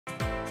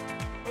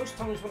Most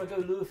times when I go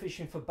lure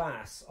fishing for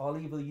bass, I'll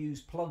either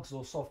use plugs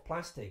or soft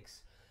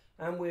plastics.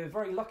 And we're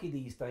very lucky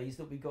these days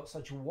that we've got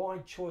such a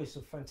wide choice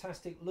of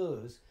fantastic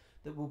lures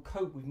that will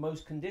cope with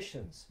most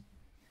conditions.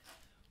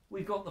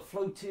 We've got the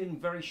float-in,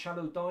 very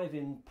shallow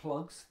diving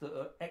plugs that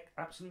are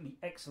absolutely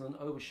excellent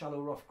over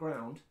shallow rough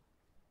ground.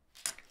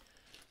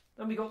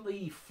 Then we've got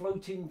the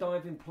floating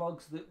diving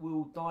plugs that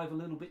will dive a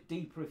little bit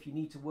deeper if you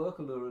need to work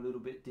a lure a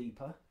little bit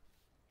deeper.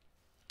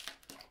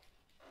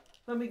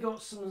 Then we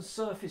got some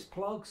surface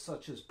plugs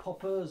such as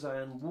poppers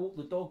and walk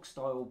the dog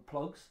style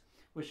plugs,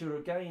 which are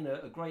again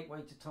a great way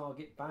to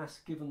target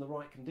bass given the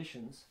right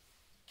conditions.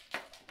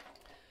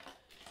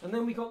 And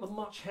then we got the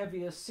much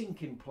heavier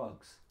sinking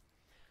plugs,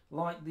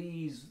 like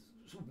these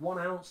 1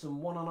 ounce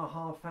and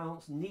 1.5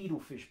 ounce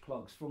needlefish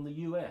plugs from the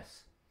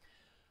US.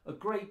 A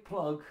great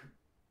plug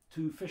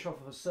to fish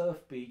off of a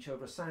surf beach,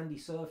 over a sandy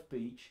surf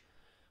beach,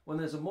 when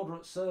there's a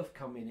moderate surf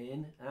coming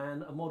in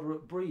and a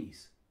moderate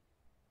breeze.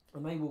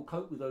 And they will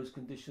cope with those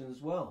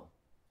conditions well.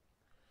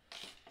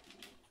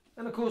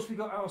 And of course we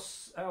got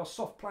our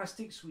soft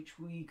plastics, which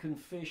we can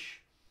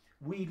fish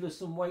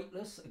weedless and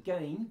weightless,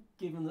 again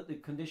given that the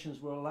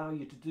conditions will allow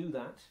you to do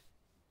that,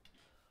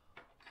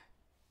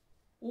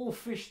 or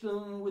fish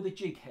them with a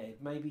jig head,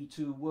 maybe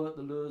to work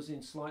the lures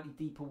in slightly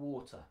deeper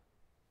water.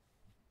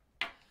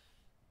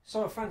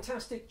 So a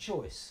fantastic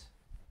choice.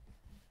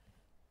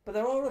 But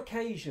there are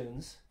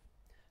occasions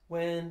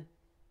when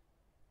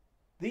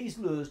these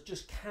lures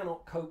just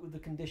cannot cope with the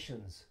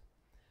conditions.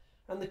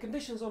 And the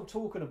conditions I'm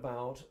talking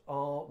about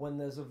are when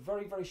there's a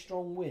very, very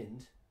strong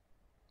wind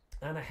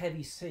and a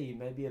heavy sea,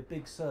 maybe a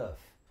big surf.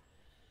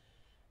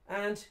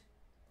 And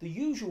the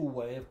usual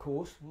way, of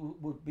course,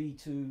 would be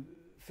to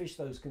fish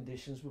those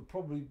conditions, would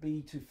probably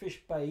be to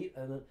fish bait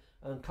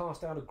and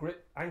cast out a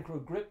grip, anchor a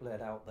grip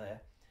lead out there.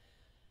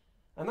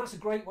 And that's a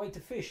great way to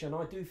fish, and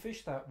I do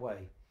fish that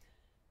way,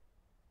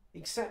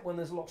 except when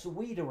there's lots of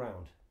weed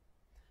around.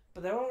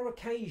 But there are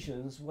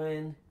occasions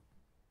when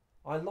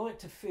I like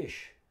to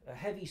fish a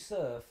heavy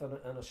surf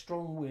and a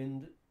strong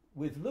wind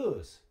with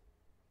lures.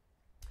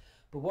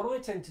 But what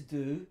I tend to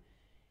do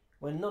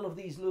when none of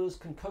these lures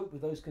can cope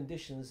with those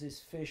conditions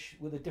is fish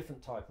with a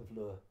different type of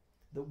lure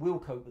that will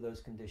cope with those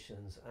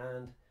conditions.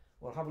 And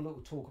we'll have a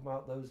little talk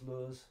about those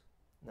lures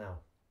now.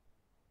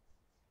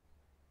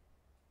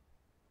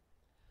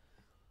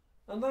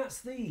 And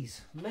that's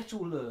these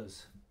metal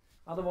lures,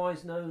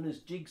 otherwise known as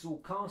jigs or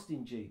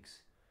casting jigs.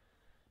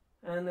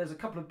 And there's a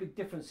couple of big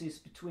differences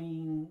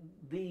between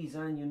these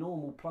and your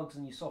normal plugs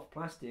and your soft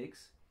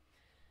plastics.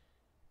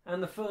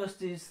 And the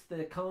first is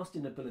their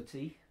casting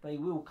ability. They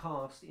will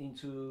cast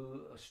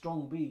into a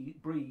strong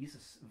breeze,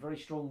 a very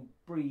strong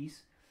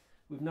breeze,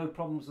 with no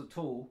problems at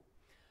all.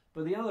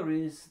 But the other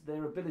is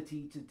their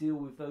ability to deal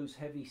with those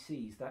heavy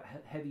seas, that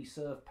heavy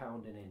surf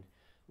pounding in,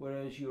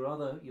 whereas your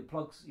other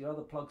plugs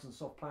and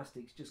soft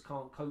plastics just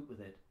can't cope with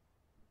it.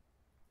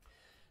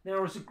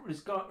 Now,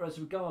 as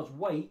regards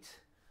weight,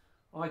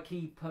 I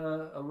keep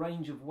a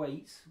range of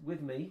weights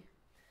with me,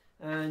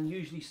 and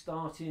usually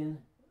starting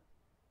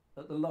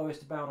at the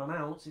lowest about 1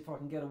 ounce if I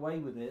can get away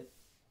with it.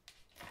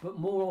 But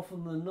more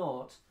often than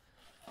not,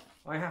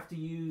 I have to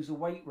use a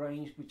weight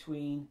range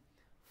between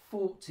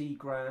 40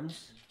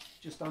 grams,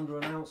 just under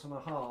 1.5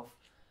 ounces,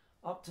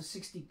 up to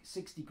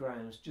 60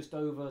 grams, just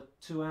over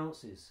 2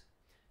 ounces.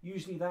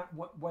 Usually that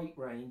weight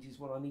range is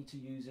what I need to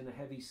use in a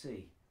heavy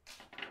sea.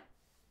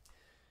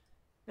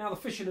 Now the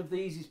fishing of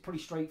these is pretty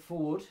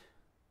straightforward,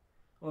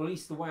 or at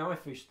least the way I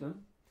fish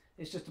them.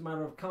 It's just a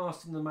matter of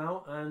casting them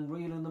out and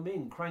reeling them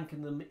in,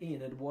 cranking them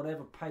in at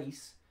whatever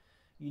pace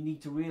you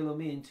need to reel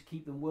them in to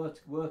keep them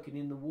working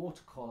in the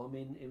water column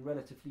in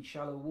relatively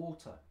shallow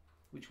water,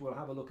 which we'll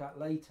have a look at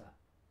later.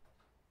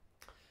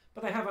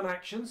 But they have an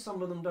action.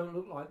 Some of them don't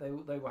look like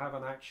they will have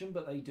an action,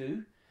 but they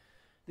do.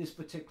 This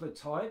particular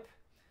type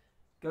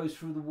goes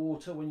through the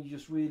water when you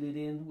just reel it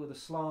in with a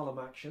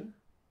slalom action,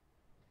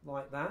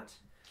 like that.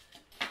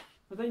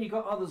 But then you've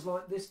got others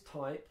like this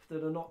type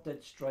that are not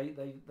dead straight.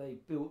 They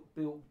built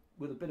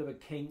with a bit of a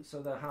kink,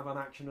 so they'll have an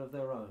action of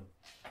their own.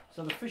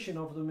 So the fishing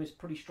of them is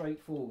pretty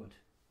straightforward.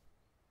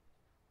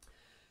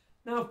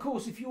 Now, of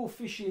course, if you're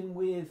fishing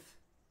with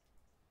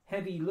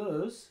heavy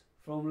lures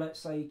from,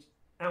 let's say,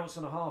 1.5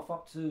 ounces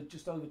up to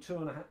just over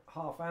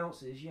 2.5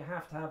 ounces, you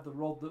have to have the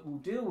rod that will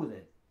deal with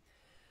it.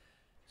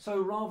 So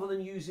rather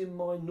than using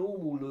my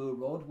normal lure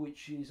rod,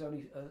 which is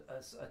only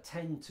a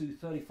 10 to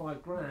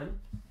 35 gram,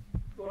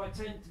 what I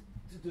tend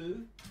to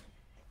do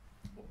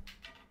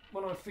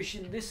when I'm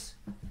fishing this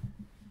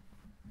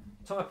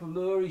type of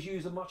lure is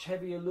use a much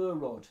heavier lure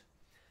rod.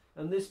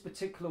 And this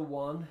particular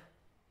one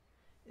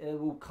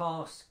will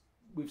cast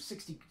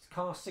 60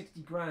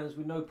 grams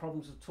with no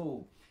problems at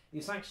all.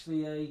 It's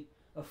actually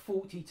a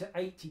 40 to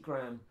 80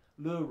 gram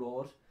lure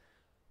rod,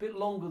 a bit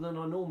longer than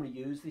I normally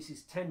use. This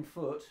is 10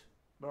 foot,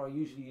 but I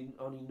usually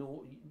only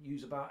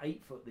use about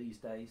 8 foot these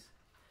days.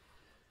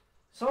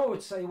 So I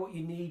would say what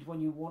you need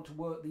when you want to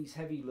work these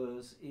heavy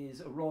lures is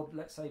a rod,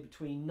 let's say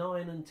between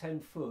 9 and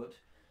 10 foot,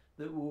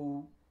 that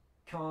will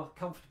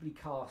comfortably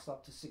cast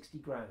up to 60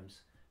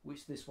 grams,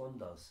 which this one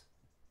does.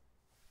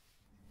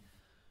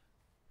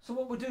 So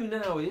what we'll do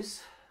now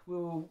is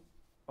I'll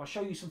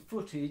show you some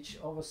footage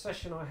of a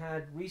session I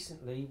had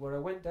recently where I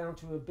went down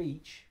to a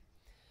beach.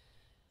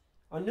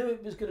 I knew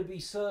it was going to be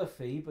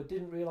surfy, but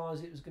didn't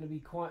realise it was going to be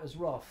quite as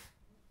rough.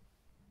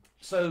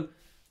 So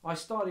I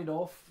started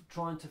off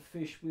trying to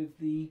fish with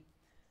the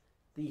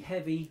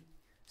heavy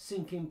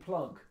sinking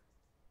plug,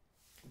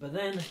 but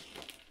then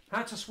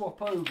had to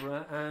swap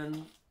over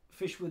and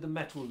fish with the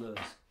metal lures.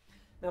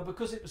 Now,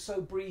 because it was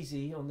so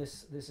breezy on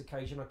this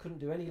occasion, I couldn't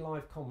do any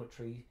live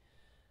commentary,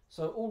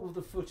 so all of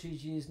the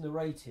footage is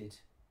narrated.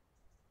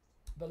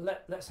 But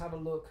let's have a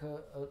look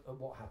at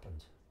what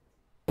happened.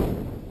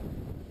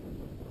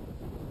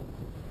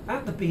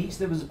 At the beach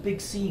there was a big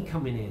sea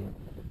coming in,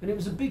 and it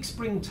was a big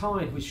spring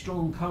tide with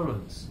strong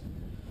currents.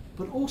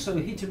 But also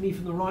hitting me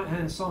from the right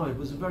hand side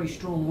was a very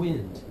strong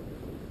wind.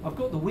 I've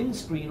got the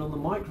windscreen on the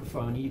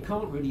microphone and you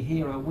can't really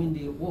hear how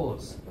windy it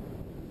was.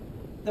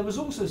 There was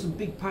also some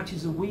big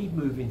patches of weed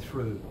moving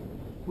through,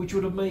 which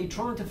would have made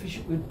trying to fish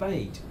it with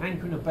bait,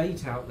 anchoring a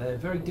bait out there,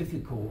 very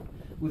difficult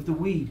with the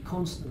weed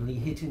constantly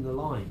hitting the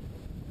line.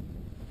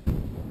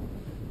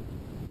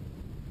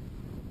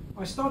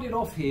 I started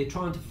off here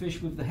trying to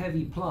fish with the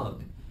heavy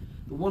plug,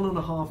 the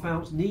 1.5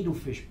 ounce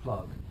needlefish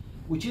plug,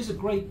 which is a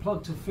great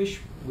plug to fish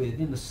with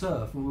in the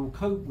surf and will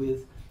cope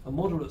with a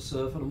moderate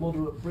surf and a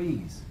moderate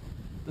breeze.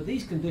 But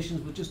these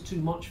conditions were just too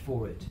much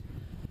for it.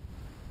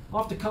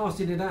 After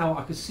casting it out,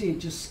 I could see it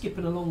just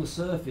skipping along the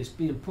surface,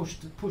 being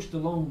pushed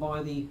along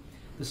by the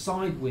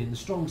side wind, the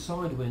strong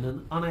side wind,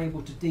 and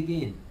unable to dig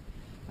in.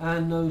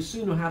 And no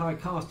sooner had I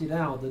cast it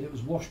out than it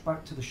was washed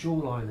back to the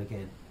shoreline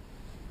again.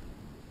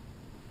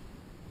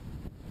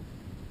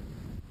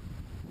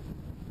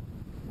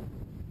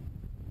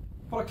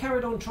 But I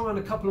carried on trying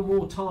a couple of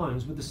more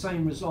times with the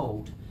same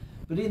result,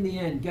 but in the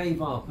end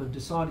gave up and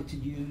decided to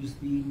use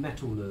the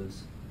metal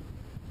lures.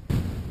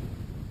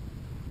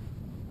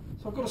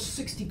 So I've got a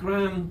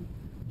 60-gram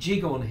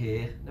jig on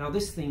here. Now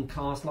this thing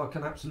casts like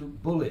an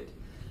absolute bullet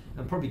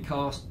and probably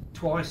casts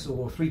twice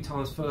or 3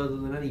 times further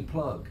than any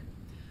plug.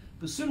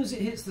 But as soon as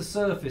it hits the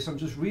surface, I'm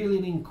just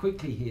reeling in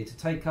quickly here to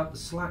take up the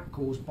slack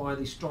caused by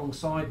the strong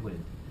side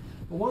wind.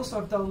 But once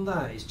I've done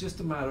that, it's just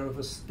a matter of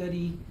a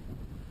steady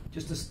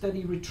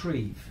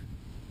retrieve.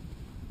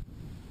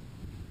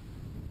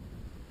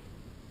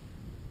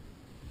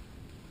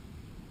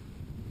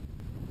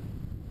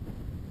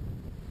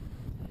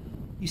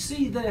 You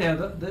see there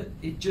that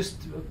it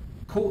just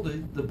caught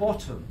the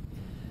bottom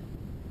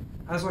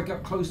as I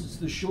got closer to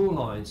the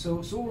shoreline.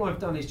 So all I've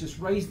done is just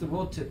raise the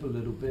rod tip a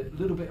little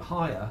bit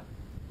higher,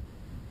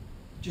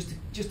 just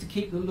to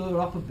keep the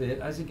lure up a bit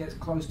as it gets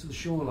close to the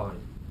shoreline.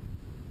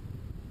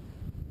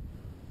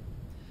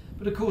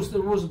 But of course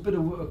there was a bit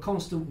of a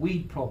constant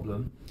weed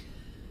problem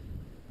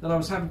that I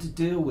was having to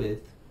deal with.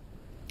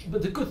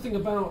 But the good thing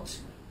about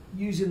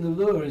using the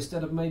lure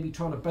instead of maybe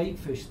trying to bait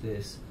fish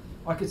this,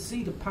 I could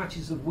see the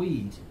patches of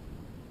weed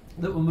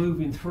that were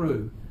moving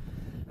through,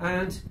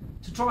 and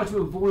to try to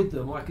avoid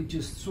them I could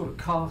just sort of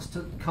cast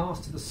to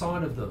the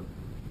side of them.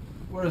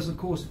 Whereas of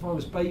course if I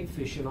was bait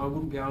fishing I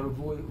wouldn't be able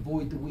to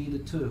avoid the weed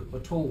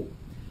at all.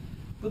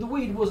 But the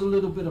weed was a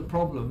little bit of a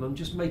problem. I'm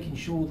just making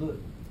sure that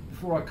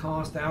before I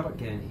cast out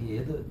again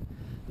here that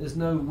there's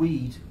no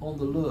weed on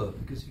the lure,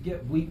 because if you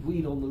get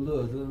weed on the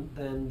lure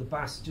then the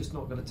bass is just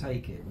not going to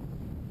take it.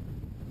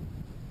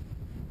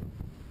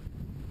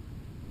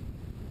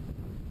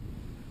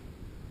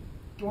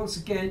 Once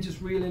again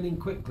just reeling in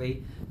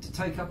quickly to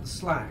take up the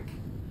slack,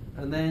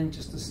 and then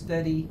just a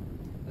steady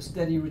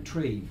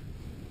retrieve.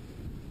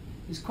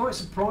 It's quite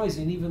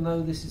surprising, even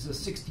though this is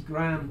a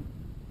 60-gram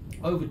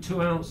over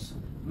 2 ounce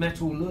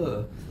metal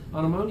lure,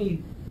 and I'm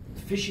only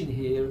fishing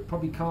here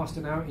probably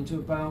casting out into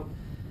about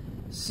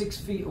 6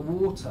 feet of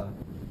water.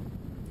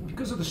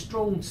 Because of the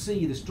strong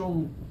sea, the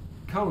strong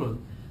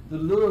current, the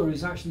lure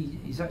is actually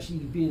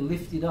being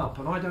lifted up,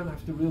 and I don't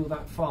have to reel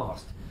that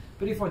fast.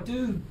 But if I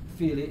do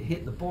feel it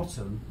hit the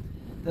bottom,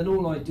 then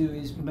all I do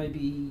is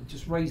maybe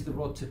just raise the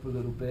rod tip a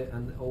little bit,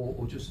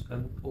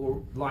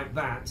 or like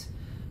that,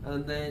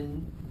 and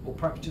then, or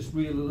perhaps just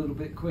reel a little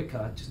bit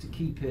quicker just to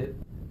keep it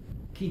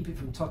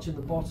from touching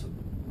the bottom.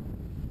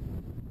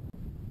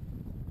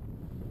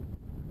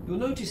 You'll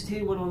notice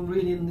here when I'm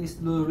reeling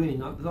this lure in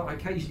that I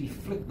occasionally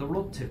flick the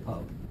rod tip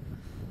up,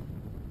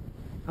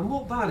 and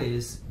what that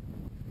is,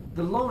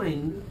 the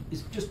line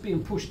is just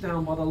being pushed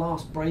down by the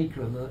last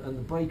breaker, and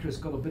the breaker has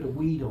got a bit of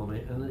weed on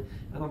it, and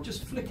I'm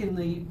just flicking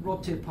the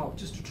rod tip up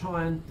just to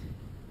try and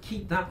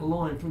keep that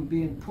line from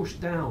being pushed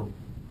down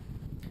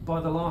by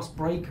the last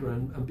breaker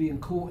and being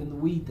caught in the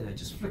weed there,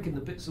 just flicking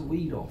the bits of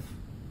weed off.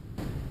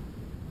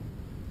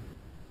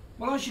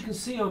 Well, as you can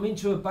see, I'm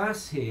into a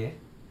bass here,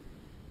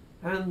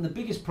 and the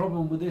biggest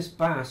problem with this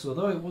bass,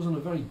 although it wasn't a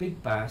very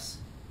big bass,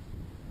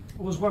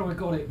 was when I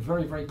got it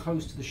very, very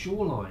close to the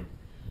shoreline.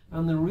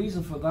 And the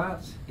reason for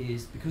that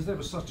is because there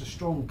was such a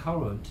strong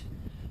current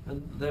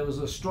and there was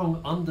a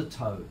strong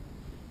undertow,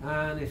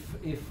 and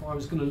if I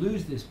was going to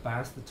lose this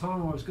bass, the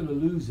time I was going to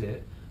lose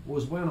it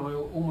was when I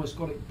almost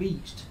got it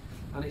beached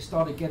and it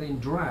started getting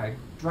dragged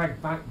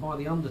back by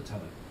the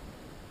undertow.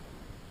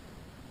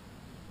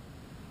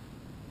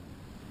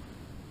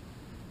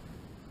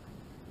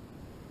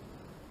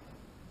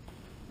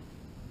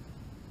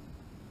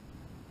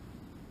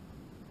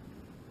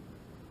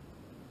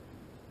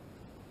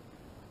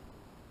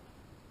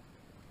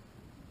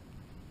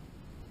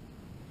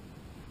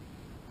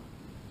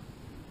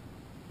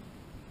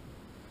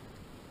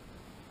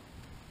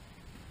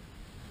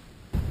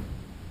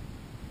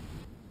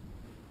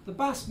 The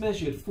bass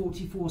measured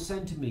 44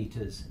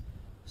 centimetres,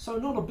 so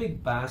not a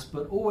big bass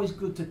but always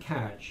good to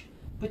catch,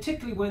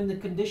 particularly when the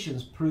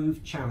conditions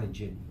prove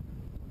challenging.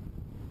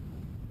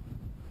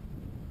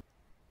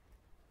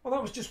 Well,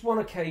 that was just one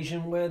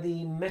occasion where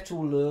the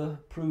metal lure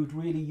proved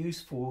really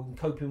useful in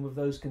coping with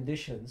those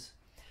conditions.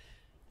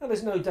 Now,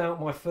 there's no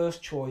doubt my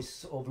first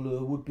choice of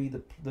lure would be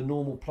the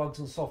normal plugs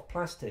and soft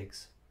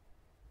plastics.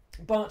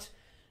 But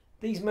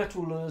these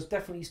metal lures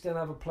definitely still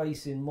have a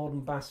place in modern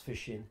bass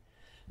fishing.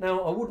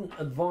 Now, I wouldn't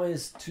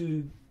advise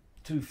to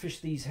fish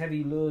these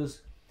heavy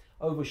lures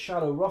over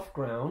shallow rough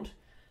ground,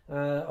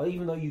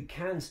 even though you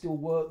can still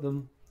work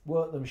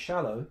them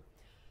shallow.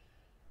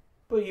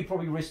 But you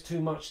probably risk too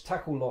much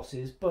tackle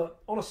losses. But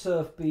on a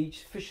surf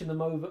beach, fishing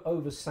them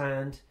over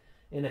sand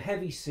in a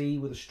heavy sea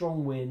with a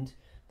strong wind,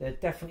 they're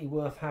definitely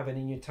worth having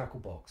in your tackle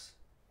box.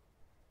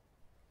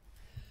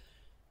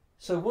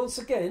 So once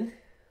again,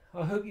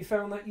 I hope you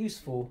found that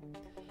useful,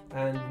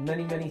 and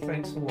many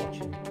thanks for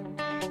watching.